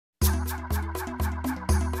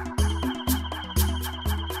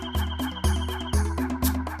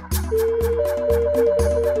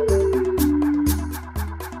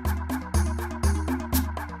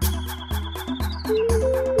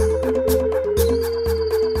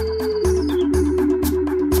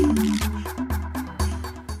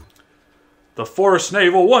Forest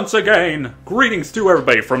Naval once again! Greetings to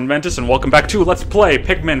everybody from Dementis and welcome back to Let's Play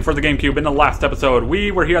Pikmin for the GameCube. In the last episode, we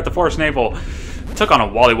were here at the Forest Naval, took on a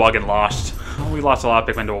Wollywog and lost. We lost a lot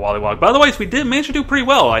of Pikmin to a Wollywog. But otherwise, we did manage to do pretty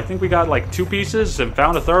well. I think we got like 2 pieces and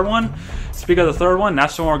found a third one. Speaking of the third one,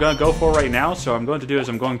 that's the one we're going to go for right now. So what I'm going to do is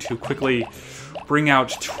I'm going to quickly bring out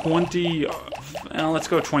 20... let's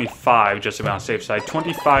go 25, just about on the safe side.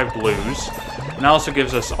 25 blues. And that also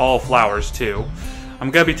gives us all flowers, too. I'm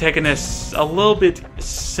going to be taking this a little bit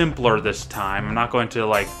simpler this time. I'm not going to,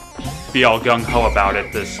 like, be all gung-ho about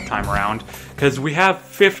it this time around. Because we have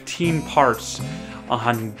 15 parts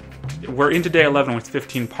on... We're into day 11 with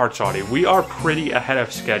 15 parts already. We are pretty ahead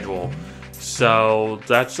of schedule. So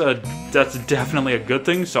that's definitely a good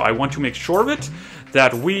thing. So I want to make sure of it,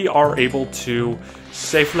 that we are able to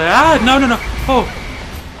safely... No. Oh.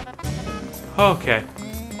 Okay.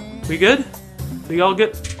 We good? We all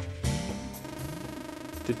good?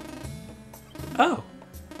 Oh.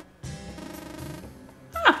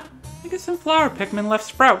 I guess some flower Pikmin left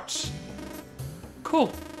sprouts.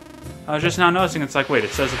 Cool. I was just now noticing, it's like, wait, it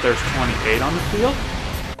says that there's 28 on the field?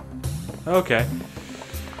 Okay.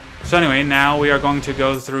 So anyway, now we are going to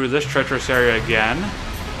go through this treacherous area again.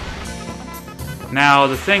 Now,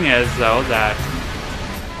 the thing is, though, that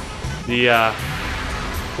the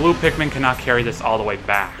blue Pikmin cannot carry this all the way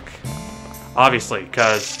back. Obviously,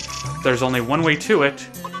 because there's only one way to it,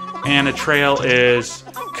 and the trail is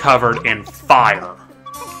covered in fire.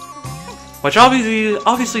 Which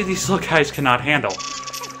obviously these little guys cannot handle.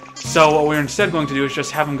 So what we're instead going to do is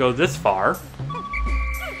just have them go this far.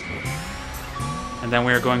 And then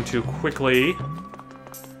we're going to quickly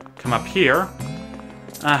come up here.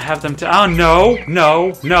 Have them to... Oh, no!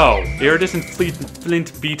 Iridescent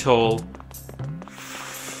flint beetle.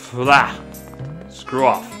 Blah. Screw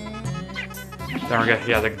off. Then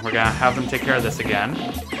we're gonna have them take care of this again.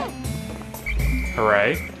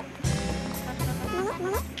 Hooray.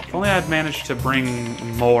 If only I'd managed to bring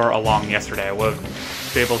more along yesterday, I would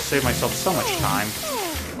be able to save myself so much time.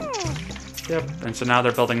 Yep, and so now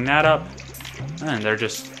they're building that up. And they're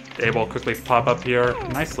just able to quickly pop up here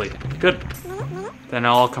nicely. Good. Then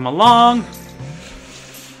I'll come along.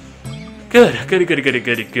 Good.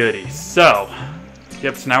 Goody. So,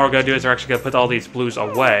 yep, so now what we're going to do is we're actually going to put all these blues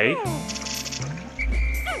away.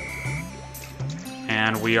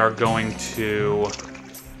 And we are going to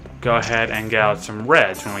go ahead and get out some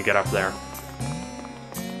reds when we get up there.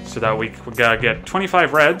 So that we gotta get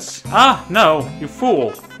 25 reds. Ah, no, you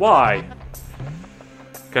fool. Why?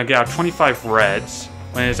 Gonna get out 25 reds.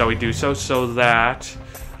 When it is that we do so, so that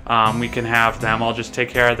we can have them. I'll just take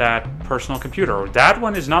care of that personal computer. That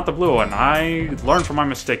one is not the blue one. I learned from my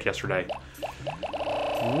mistake yesterday.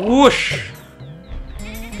 Whoosh!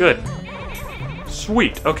 Good.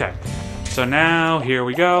 Sweet, okay. So now, here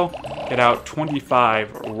we go. Get out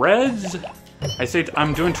 25 reds. I say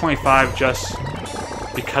I'm doing 25 just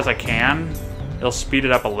because I can. It'll speed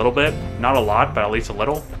it up a little bit. Not a lot, but at least a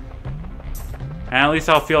little. And at least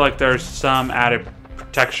I'll feel like there's some added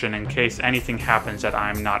protection in case anything happens that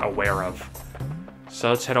I'm not aware of. So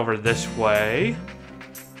let's head over this way.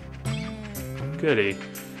 Goody.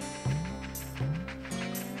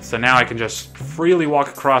 So now I can just freely walk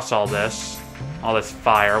across all this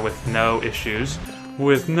fire with no issues.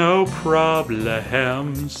 With no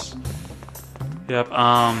problems. Yep,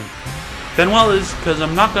 then well is, because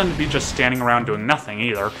I'm not going to be just standing around doing nothing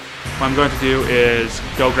either. What I'm going to do is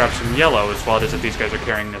go grab some yellows while it is that these guys are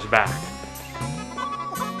carrying this back.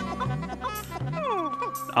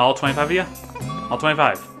 All 25 of you? All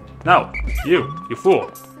 25. No, you fool.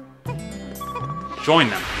 Join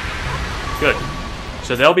them. Good.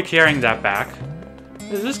 So they'll be carrying that back.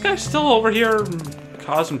 Is this guy still over here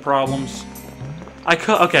causing problems? I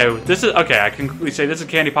can quickly say this is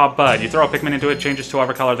Candy Pop Bud. You throw a Pikmin into it, changes to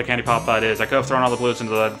whatever color the Candy Pop Bud is. I could have thrown all the blues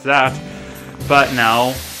into that, but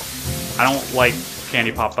no. I don't like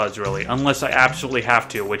Candy Pop Buds, really, unless I absolutely have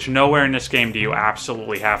to, which nowhere in this game do you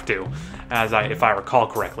absolutely have to, if I recall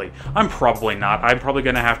correctly. I'm probably not. I'm probably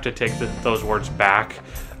going to have to take those words back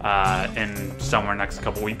in somewhere next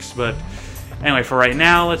couple weeks, but anyway, for right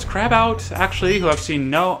now, let's grab out, actually, who I've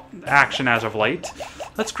seen no action as of late.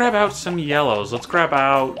 Let's grab out some yellows. Let's grab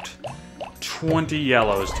out 20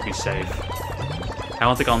 yellows to be safe. I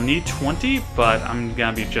don't think I'll need 20, but I'm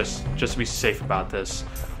gonna be just to be safe about this.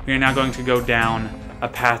 We are now going to go down a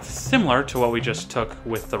path similar to what we just took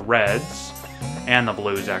with the reds and the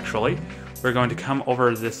blues, actually. We're going to come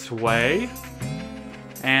over this way.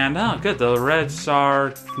 And, oh, good. The reds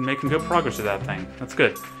are making good progress with that thing. That's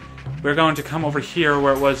good. We're going to come over here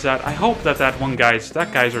where it was that... I hope that that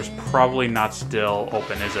geyser's probably not still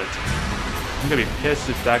open, is it? I'm gonna be pissed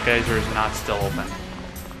if that geyser is not still open.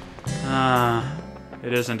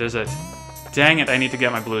 It isn't, is it? Dang it, I need to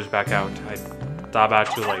get my blues back out. I thought about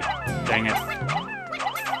it too late. Dang it.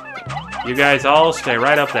 You guys all stay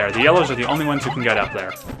right up there. The yellows are the only ones who can get up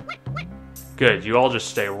there. Good, you all just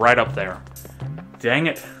stay right up there. Dang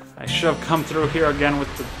it. I should have come through here again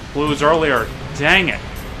with the blues earlier. Dang it.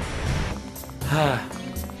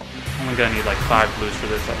 I'm gonna need like 5 blues for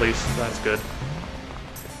this at least. That's good.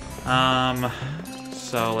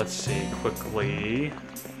 So let's see quickly.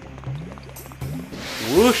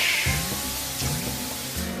 Whoosh!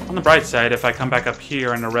 On the bright side, if I come back up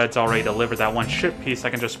here and the red's already delivered that one ship piece, I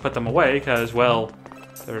can just put them away, because, well,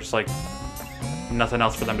 there's, like, nothing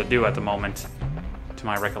else for them to do at the moment, to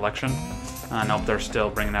my recollection. Nope, they're still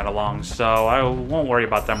bringing that along, so I won't worry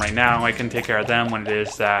about them right now. I can take care of them when it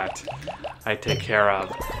is that I take care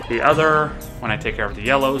of the other, when I take care of the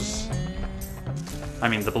yellows. I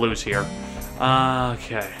mean, the blues here.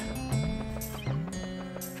 Okay.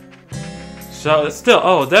 So,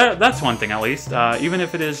 still, that's one thing at least. Even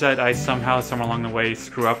if it is that I somehow, somewhere along the way,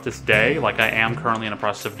 screw up this day, like I am currently in the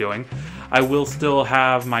process of doing, I will still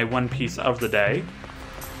have my one piece of the day.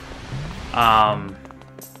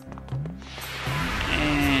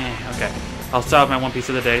 Okay. I'll still have my one piece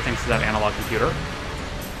of the day thanks to that analog computer,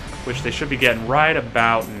 which they should be getting right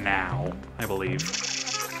about now, I believe.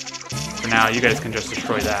 For now, you guys can just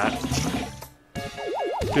destroy that.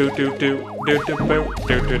 Boo.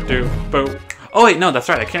 Oh wait, no, that's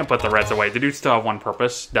right, I can't put the reds away. They do still have one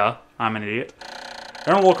purpose. Duh, I'm an idiot.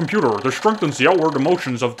 Analog computer. This strengthens the outward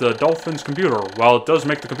emotions of the Dolphin's computer. While it does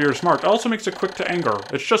make the computer smart, it also makes it quick to anger.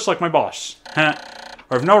 It's just like my boss.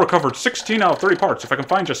 I've now recovered 16 out of 30 parts. If I can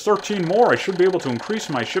find just 13 more, I should be able to increase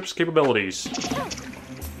my ship's capabilities.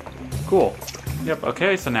 Cool. Yep,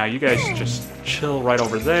 okay, so now you guys just chill right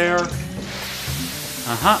over there.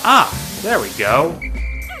 There we go.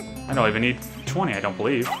 I don't even need 20, I don't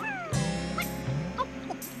believe.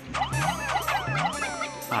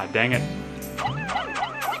 Dang it.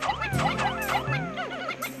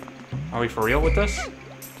 Are we for real with this?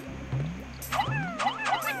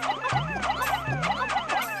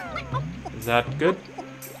 Is that good?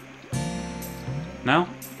 No?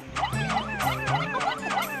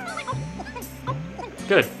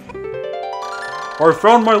 Good. I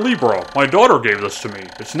found my Libra. My daughter gave this to me.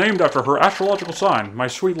 It's named after her astrological sign. My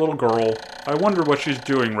sweet little girl. I wonder what she's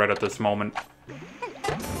doing right at this moment.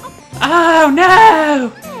 Oh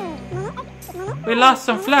no! We lost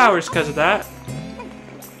some flowers because of that.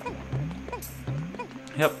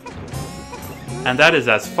 Yep. And that is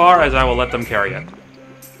as far as I will let them carry it.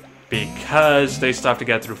 Because they still have to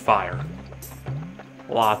get through fire.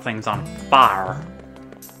 A lot of things on fire.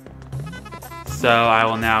 So I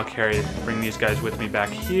will now bring these guys with me back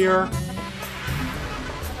here.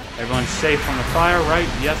 Everyone's safe from the fire, right?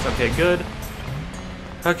 Yes, okay, good.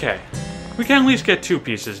 Okay. We can at least get 2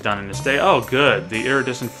 pieces done in this day. Oh, good. The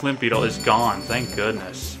iridescent flint beetle is gone. Thank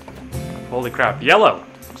goodness. Holy crap. Yellow!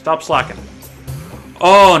 Stop slacking.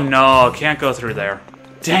 Oh, no. Can't go through there.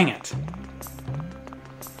 Dang it.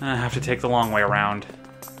 I have to take the long way around.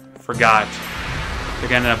 Forgot. They're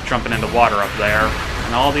gonna end up jumping into water up there,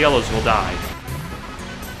 and all the yellows will die.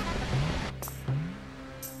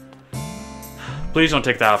 Please don't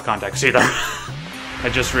take that out of context either. I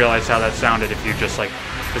just realized how that sounded if you just like...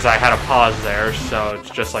 Because I had a pause there, so it's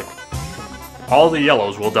just like... All the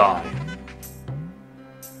yellows will die.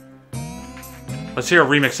 Let's hear a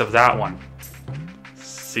remix of that one.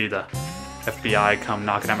 See the FBI come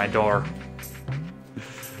knocking at my door.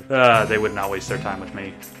 They would not waste their time with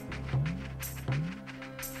me.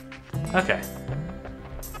 Okay.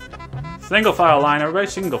 Single file line, everybody.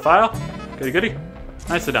 Single file. Goody goody.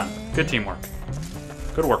 Nicely done. Good teamwork.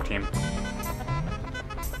 Good work, team.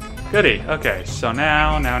 Goody. Okay, so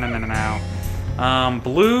now.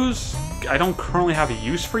 Blues, I don't currently have a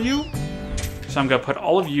use for you. So I'm going to put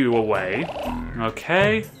all of you away.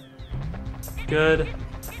 Okay. Good.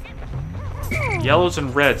 Yellows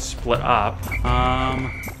and reds split up.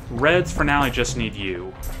 Reds, for now, I just need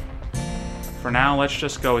you. For now, let's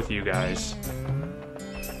just go with you guys.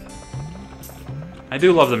 I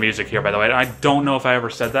do love the music here, by the way. I don't know if I ever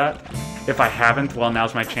said that. If I haven't, well,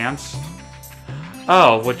 now's my chance.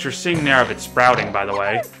 Oh, what you're seeing there of it sprouting, by the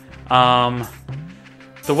way.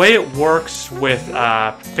 The way it works with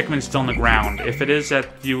Pikmin still in the ground, if it is that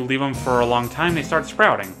you leave them for a long time, they start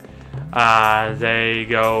sprouting. They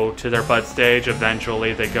go to their bud stage,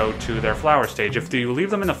 eventually they go to their flower stage. If you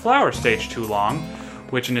leave them in the flower stage too long,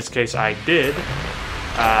 which in this case I did,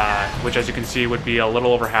 which as you can see would be a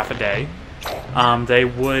little over half a day, they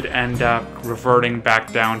would end up reverting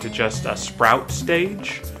back down to just a sprout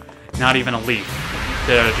stage. Not even a leaf.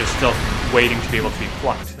 They're just still waiting to be able to be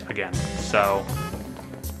plucked again. So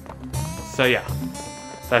yeah.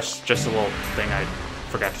 That's just a little thing I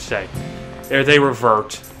forgot to say. They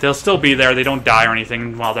revert. They'll still be there. They don't die or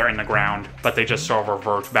anything while they're in the ground, but they just sort of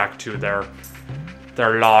revert back to their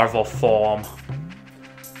larval form.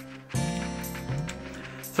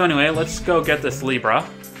 So anyway, let's go get this Libra.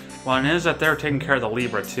 Well, it is that they're taking care of the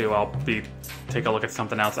Libra too. I'll take a look at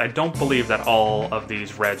something else. I don't believe that all of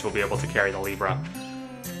these reds will be able to carry the Libra.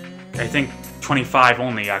 I think 25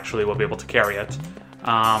 only actually will be able to carry it.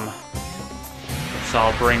 So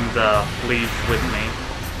I'll bring the leaves with me.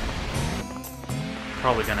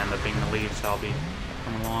 Probably gonna end up being the leaves, so I'll be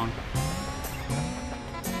coming along.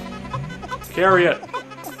 Carry it!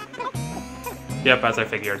 Yep, as I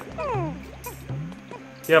figured.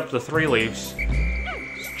 Yep, the 3 leaves.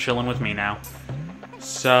 Just chilling with me now.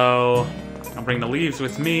 So, I'll bring the leaves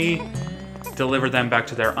with me. Deliver them back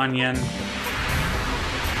to their onion.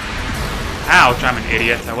 Ouch, I'm an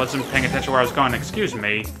idiot. I wasn't paying attention where I was going. Excuse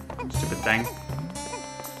me. Stupid thing.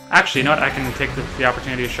 Actually, you know what? I can take the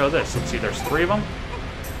opportunity to show this. Let's see, there's 3 of them.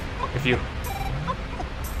 If you...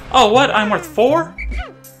 Oh, what? I'm worth 4?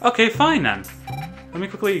 Okay, fine then. Let me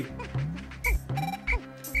quickly...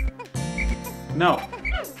 No.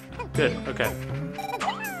 Good, okay.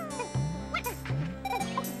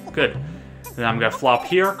 Good. Then I'm gonna flop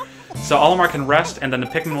here. So Olimar can rest, and then the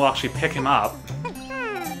Pikmin will actually pick him up.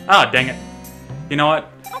 Ah, dang it. You know what?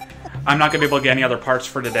 I'm not gonna be able to get any other parts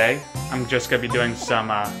for today. I'm just gonna be doing some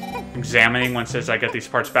examining once as I get these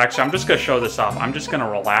parts back. So I'm just gonna show this off. I'm just gonna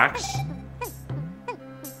relax.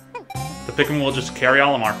 The Pikmin will just carry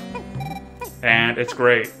Olimar. And it's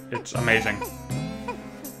great. It's amazing.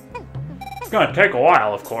 It's gonna take a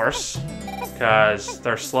while, of course, because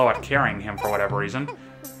they're slow at carrying him for whatever reason.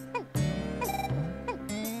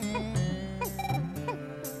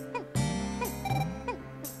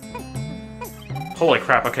 Holy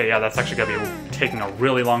crap, okay, yeah, that's actually gonna be taking a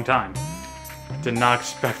really long time. Did not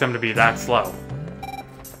expect them to be that slow.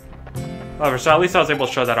 However, so at least I was able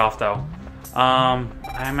to show that off, though.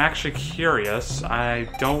 I'm actually curious. I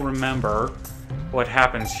don't remember what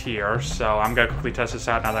happens here, so I'm gonna quickly test this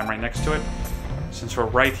out now that I'm right next to it. Since we're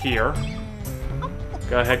right here.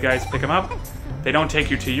 Go ahead, guys, pick them up. They don't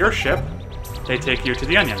take you to your ship. They take you to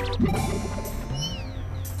the onion.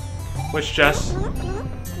 Which just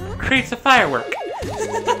creates a firework.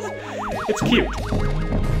 It's cute.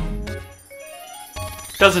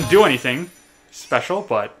 Doesn't do anything special,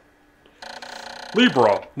 but...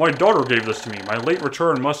 Libra, my daughter gave this to me. My late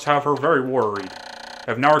return must have her very worried.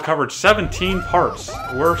 I've now recovered 17 parts.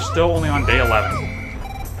 We're still only on day 11.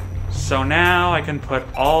 So now I can put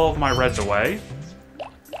all of my reds away.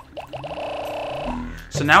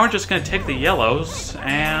 So now we're just going to take the yellows,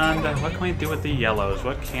 and what can we do with the yellows?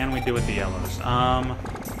 What can we do with the yellows?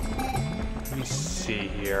 Let me see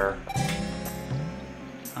here.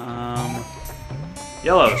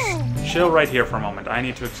 Yellows, chill right here for a moment. I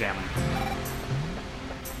need to examine.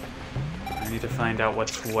 I need to find out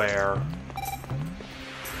what's where.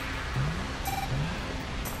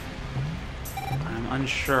 I'm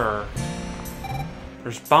unsure.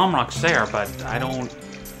 There's bomb rocks there, but I don't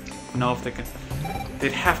know if they can...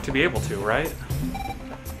 They'd have to be able to, right?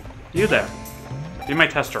 You there. Be my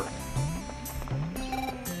tester.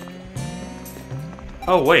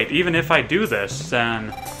 Oh wait, even if I do this,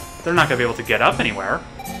 then they're not gonna be able to get up anywhere.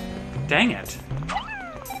 Dang it.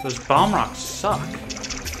 Those bomb rocks suck.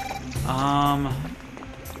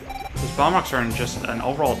 Those bomb rocks are in just an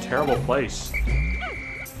overall terrible place.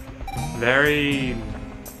 Very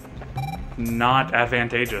not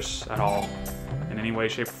advantageous at all in any way,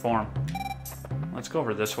 shape, or form. Let's go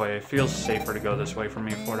over this way. It feels safer to go this way for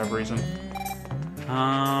me for whatever reason.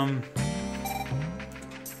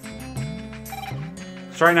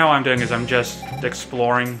 So right now what I'm doing is I'm just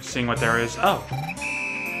exploring, seeing what there is. Oh!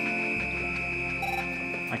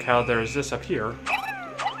 Like how there's this up here.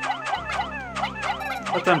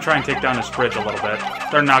 Let them try and take down this bridge a little bit.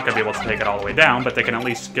 They're not going to be able to take it all the way down, but they can at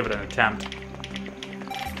least give it an attempt.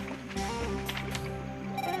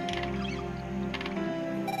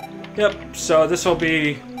 Yep, so this will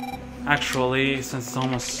be... Actually, since it's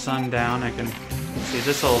almost sundown, I can see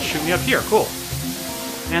this will shoot me up here. Cool.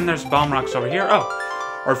 And there's bomb rocks over here. Oh!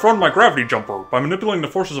 I found my gravity jumper. By manipulating the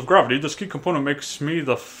forces of gravity, this key component gives me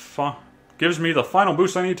the final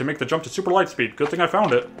boost I need to make the jump to super light speed. Good thing I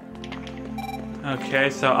found it. Okay,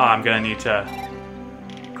 so I'm gonna need to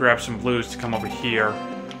grab some blues to come over here.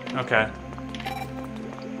 Okay.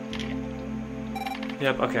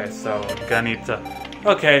 Yep, okay, so I'm gonna need to...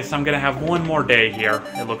 Okay, so I'm gonna have one more day here,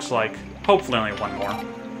 it looks like. Hopefully only one more.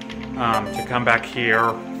 To come back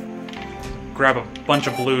here grab a bunch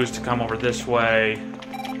of blues to come over this way.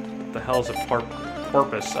 What the hell's the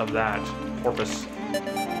purpose of that? Porpoise.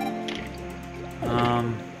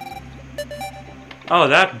 Oh,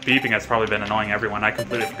 that beeping has probably been annoying everyone. I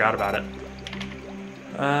completely forgot about it.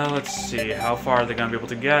 Let's see. How far are they going to be able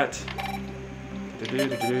to get?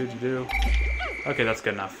 Okay, that's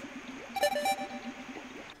good enough.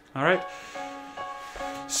 Alright.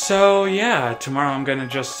 So, yeah, tomorrow I'm going to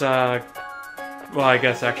just, well, I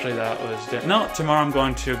guess actually that was... No, tomorrow I'm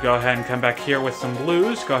going to go ahead and come back here with some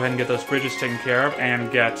blues, go ahead and get those bridges taken care of,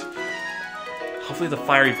 and get... Hopefully the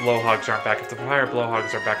fiery blowhogs aren't back. If the fiery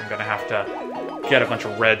blowhogs are back, I'm going to have to get a bunch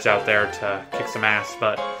of reds out there to kick some ass,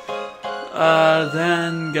 but...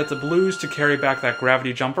 then get the blues to carry back that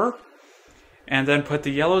gravity jumper. And then put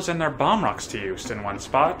the yellows and their bomb rocks to use in one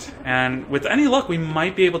spot. And with any luck, we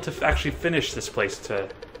might be able to actually finish this place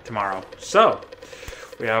tomorrow. So,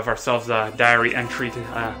 we have ourselves a diary entry,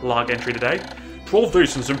 log entry today. 12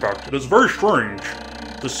 days since impact. It is very strange.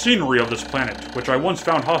 The scenery of this planet, which I once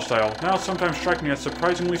found hostile, now sometimes strike me as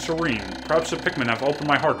surprisingly serene. Perhaps the Pikmin have opened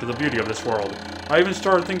my heart to the beauty of this world. I even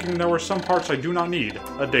started thinking there were some parts I do not need.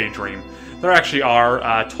 A daydream. There actually are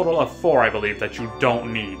a total of 4, I believe, that you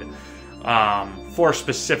don't need. 4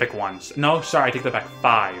 specific ones. No, sorry, I take that back.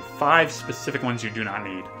 5. 5 specific ones you do not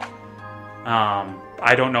need.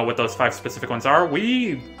 I don't know what those 5 specific ones are.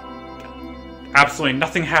 Absolutely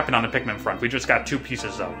nothing happened on the Pikmin front. We just got 2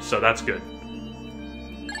 pieces, though, so that's good.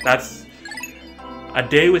 That's... A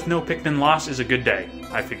day with no Pikmin loss is a good day,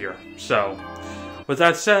 I figure. So, with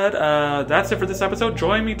that said, that's it for this episode.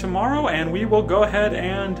 Join me tomorrow, and we will go ahead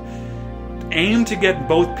and aim to get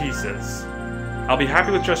both pieces. I'll be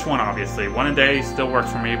happy with just one, obviously. 1 a day still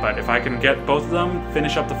works for me, but if I can get both of them,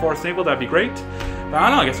 finish up the 4th naval, that'd be great. But I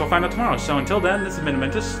don't know, I guess we'll find out tomorrow. So until then, this has been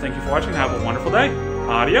Dementis. Thank you for watching, have a wonderful day.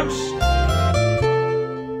 Adios!